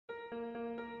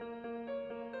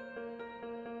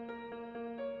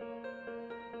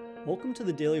Welcome to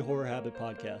the Daily Horror Habit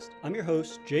Podcast. I'm your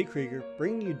host, Jay Krieger,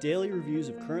 bringing you daily reviews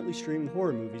of currently streaming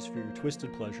horror movies for your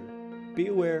twisted pleasure. Be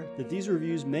aware that these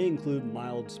reviews may include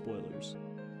mild spoilers.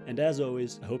 And as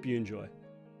always, I hope you enjoy.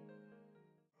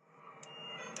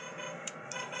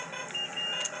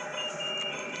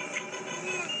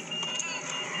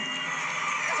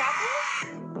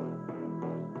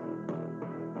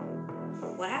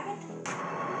 What happened?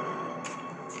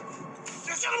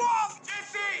 Just shut him off!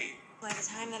 Jesse! By the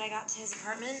time that I got to his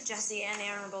apartment, Jesse and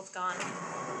Aaron were both gone.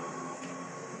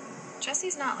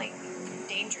 Jesse's not, like,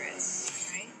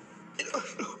 dangerous, right? I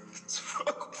don't know what's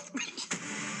wrong with me.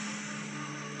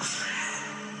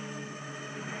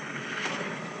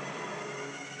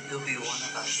 He'll be one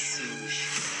of us soon.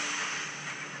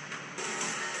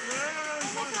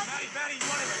 Maddie, you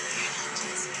want it?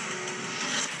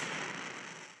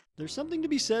 There's something to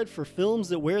be said for films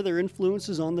that wear their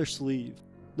influences on their sleeve.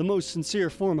 The most sincere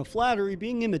form of flattery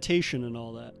being imitation and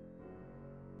all that.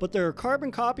 But there are carbon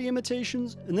copy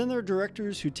imitations, and then there are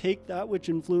directors who take that which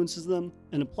influences them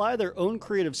and apply their own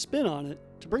creative spin on it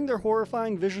to bring their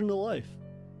horrifying vision to life.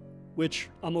 Which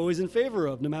I'm always in favor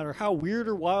of, no matter how weird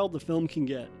or wild the film can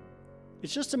get.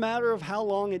 It's just a matter of how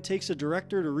long it takes a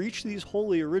director to reach these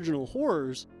wholly original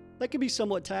horrors that can be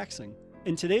somewhat taxing.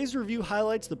 And today's review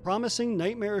highlights the promising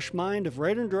nightmarish mind of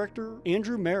writer and director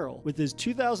Andrew Merrill with his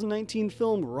 2019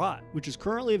 film Rot, which is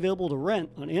currently available to rent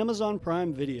on Amazon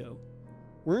Prime Video.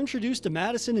 We're introduced to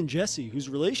Madison and Jesse, whose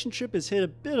relationship has hit a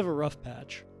bit of a rough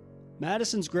patch.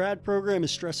 Madison's grad program is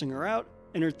stressing her out,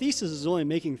 and her thesis is only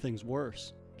making things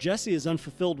worse. Jesse is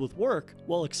unfulfilled with work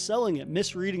while excelling at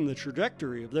misreading the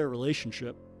trajectory of their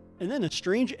relationship. And then a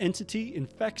strange entity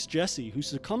infects Jesse, who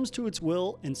succumbs to its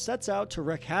will and sets out to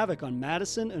wreak havoc on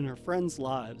Madison and her friends'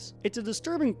 lives. It's a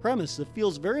disturbing premise that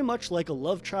feels very much like a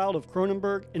love child of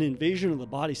Cronenberg and Invasion of the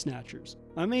Body Snatchers.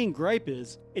 My main gripe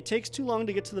is, it takes too long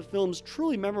to get to the film's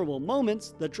truly memorable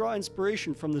moments that draw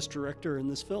inspiration from this director in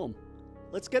this film.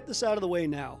 Let's get this out of the way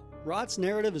now. Rot's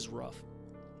narrative is rough.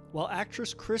 While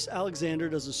actress Chris Alexander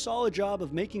does a solid job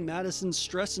of making Madison's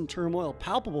stress and turmoil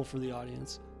palpable for the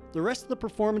audience, the rest of the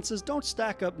performances don't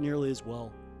stack up nearly as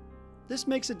well. This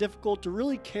makes it difficult to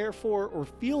really care for or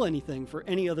feel anything for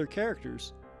any other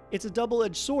characters. It's a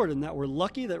double-edged sword in that we're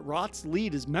lucky that Rot's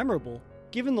lead is memorable,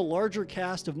 given the larger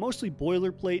cast of mostly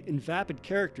boilerplate and vapid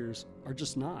characters are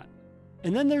just not.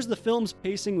 And then there's the film's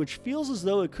pacing, which feels as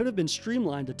though it could have been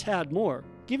streamlined a tad more,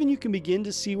 given you can begin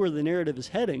to see where the narrative is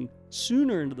heading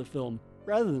sooner into the film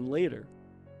rather than later.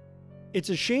 It's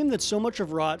a shame that so much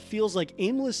of Rot feels like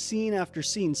aimless scene after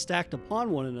scene stacked upon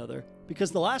one another,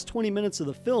 because the last 20 minutes of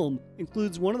the film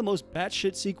includes one of the most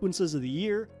batshit sequences of the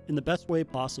year in the best way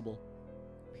possible.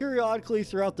 Periodically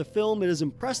throughout the film, it is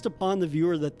impressed upon the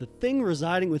viewer that the thing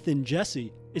residing within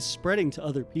Jesse is spreading to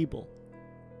other people.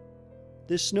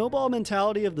 This snowball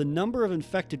mentality of the number of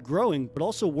infected growing, but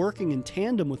also working in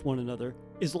tandem with one another,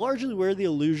 is largely where the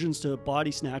allusions to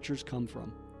body snatchers come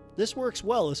from. This works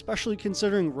well, especially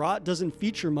considering Rot doesn't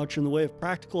feature much in the way of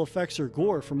practical effects or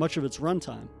gore for much of its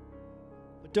runtime.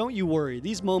 But don't you worry,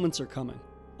 these moments are coming.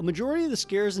 A majority of the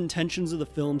scares and tensions of the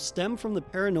film stem from the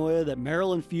paranoia that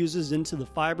Merrill infuses into the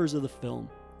fibers of the film.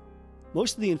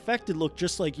 Most of the infected look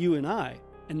just like you and I,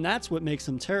 and that's what makes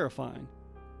them terrifying.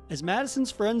 As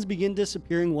Madison's friends begin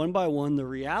disappearing one by one, the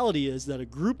reality is that a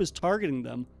group is targeting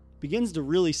them begins to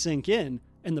really sink in,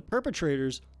 and the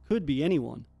perpetrators could be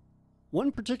anyone.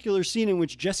 One particular scene in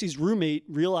which Jesse's roommate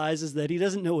realizes that he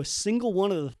doesn't know a single one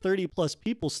of the 30+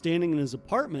 people standing in his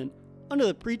apartment under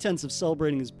the pretense of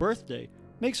celebrating his birthday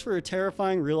makes for a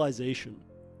terrifying realization.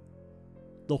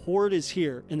 The horde is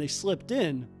here, and they slipped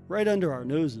in right under our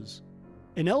noses.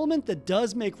 An element that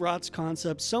does make Rot's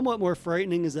concept somewhat more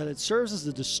frightening is that it serves as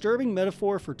a disturbing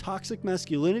metaphor for toxic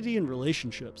masculinity in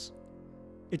relationships.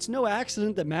 It's no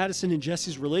accident that Madison and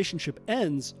Jesse's relationship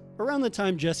ends around the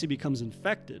time Jesse becomes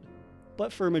infected.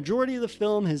 But for a majority of the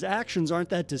film, his actions aren't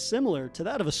that dissimilar to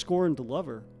that of a scorned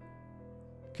lover.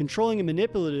 Controlling and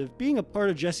manipulative being a part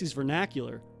of Jesse's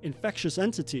vernacular, infectious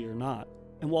entity or not.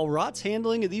 And while Rot's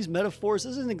handling of these metaphors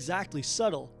isn't exactly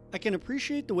subtle, I can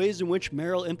appreciate the ways in which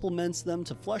Merrill implements them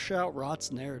to flesh out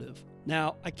Rot's narrative.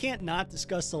 Now, I can't not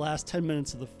discuss the last 10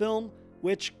 minutes of the film,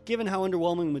 which, given how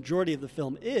underwhelming the majority of the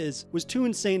film is, was too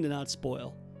insane to not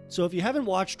spoil. So if you haven't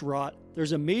watched Rot,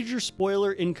 there's a major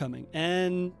spoiler incoming,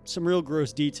 and some real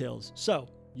gross details, so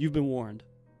you've been warned.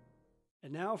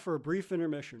 And now for a brief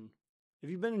intermission. If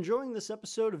you've been enjoying this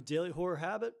episode of Daily Horror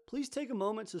Habit, please take a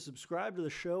moment to subscribe to the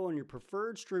show on your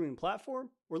preferred streaming platform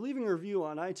or leaving a review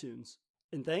on iTunes.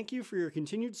 And thank you for your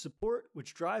continued support,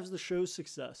 which drives the show's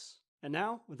success. And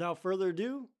now, without further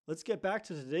ado, let's get back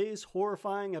to today's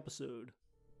horrifying episode.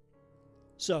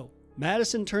 So,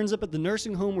 Madison turns up at the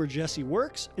nursing home where Jesse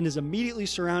works and is immediately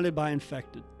surrounded by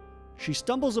infected. She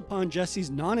stumbles upon Jesse's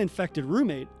non-infected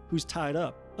roommate, who's tied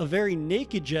up, a very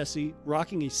naked Jesse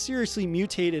rocking a seriously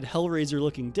mutated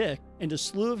Hellraiser-looking dick, and a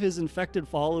slew of his infected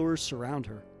followers surround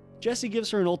her. Jesse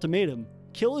gives her an ultimatum: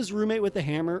 kill his roommate with a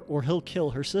hammer or he'll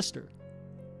kill her sister.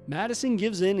 Madison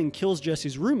gives in and kills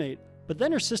Jesse's roommate, but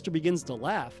then her sister begins to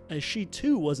laugh as she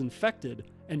too was infected,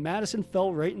 and Madison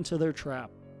fell right into their trap.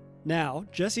 Now,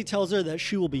 Jesse tells her that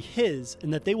she will be his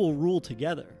and that they will rule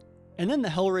together. And then the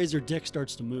Hellraiser dick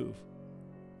starts to move.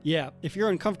 Yeah, if you're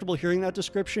uncomfortable hearing that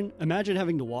description, imagine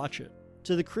having to watch it.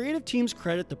 To the creative team's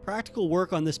credit, the practical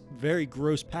work on this very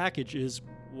gross package is,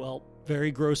 well,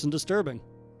 very gross and disturbing.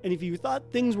 And if you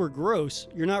thought things were gross,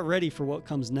 you're not ready for what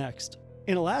comes next.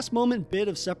 In a last moment bit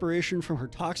of separation from her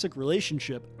toxic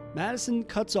relationship, Madison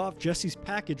cuts off Jesse's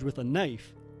package with a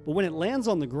knife, but when it lands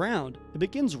on the ground, it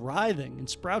begins writhing and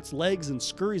sprouts legs and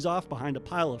scurries off behind a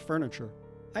pile of furniture.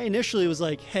 I initially was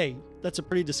like, hey, that's a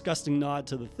pretty disgusting nod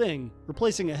to The Thing,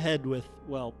 replacing a head with,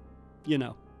 well, you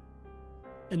know.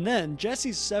 And then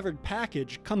Jesse's severed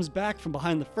package comes back from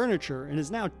behind the furniture and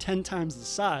is now 10 times the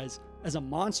size, as a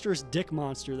monstrous dick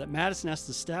monster that Madison has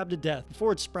to stab to death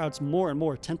before it sprouts more and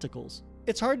more tentacles.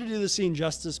 It's hard to do the scene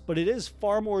justice, but it is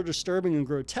far more disturbing and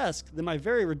grotesque than my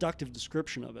very reductive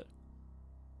description of it.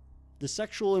 The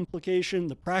sexual implication,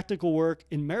 the practical work,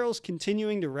 and Meryl's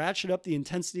continuing to ratchet up the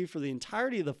intensity for the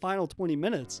entirety of the final 20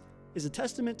 minutes is a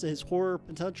testament to his horror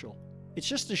potential. It's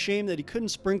just a shame that he couldn't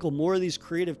sprinkle more of these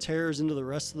creative terrors into the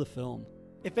rest of the film.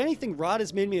 If anything, Rod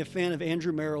has made me a fan of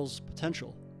Andrew Meryl's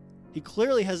potential. He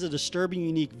clearly has a disturbing,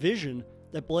 unique vision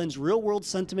that blends real-world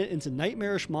sentiment into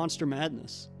nightmarish monster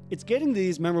madness. It's getting to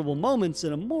these memorable moments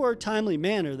in a more timely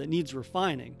manner that needs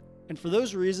refining, and for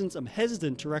those reasons, I'm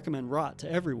hesitant to recommend Rot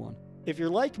to everyone. If you're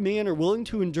like me and are willing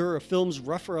to endure a film's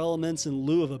rougher elements in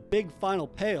lieu of a big final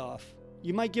payoff,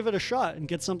 you might give it a shot and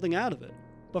get something out of it.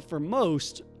 But for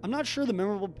most, I'm not sure the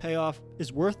memorable payoff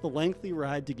is worth the lengthy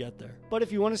ride to get there. But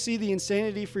if you want to see the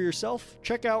insanity for yourself,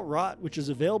 check out Rot, which is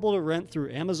available to rent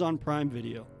through Amazon Prime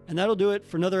Video. And that'll do it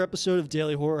for another episode of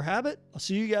Daily Horror Habit. I'll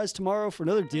see you guys tomorrow for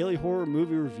another Daily Horror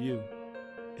movie review.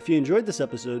 If you enjoyed this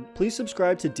episode, please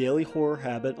subscribe to Daily Horror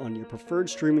Habit on your preferred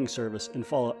streaming service and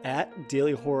follow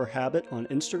 @Daily Horror Habit on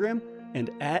Instagram and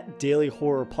 @Daily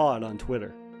Horror Pod on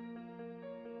Twitter.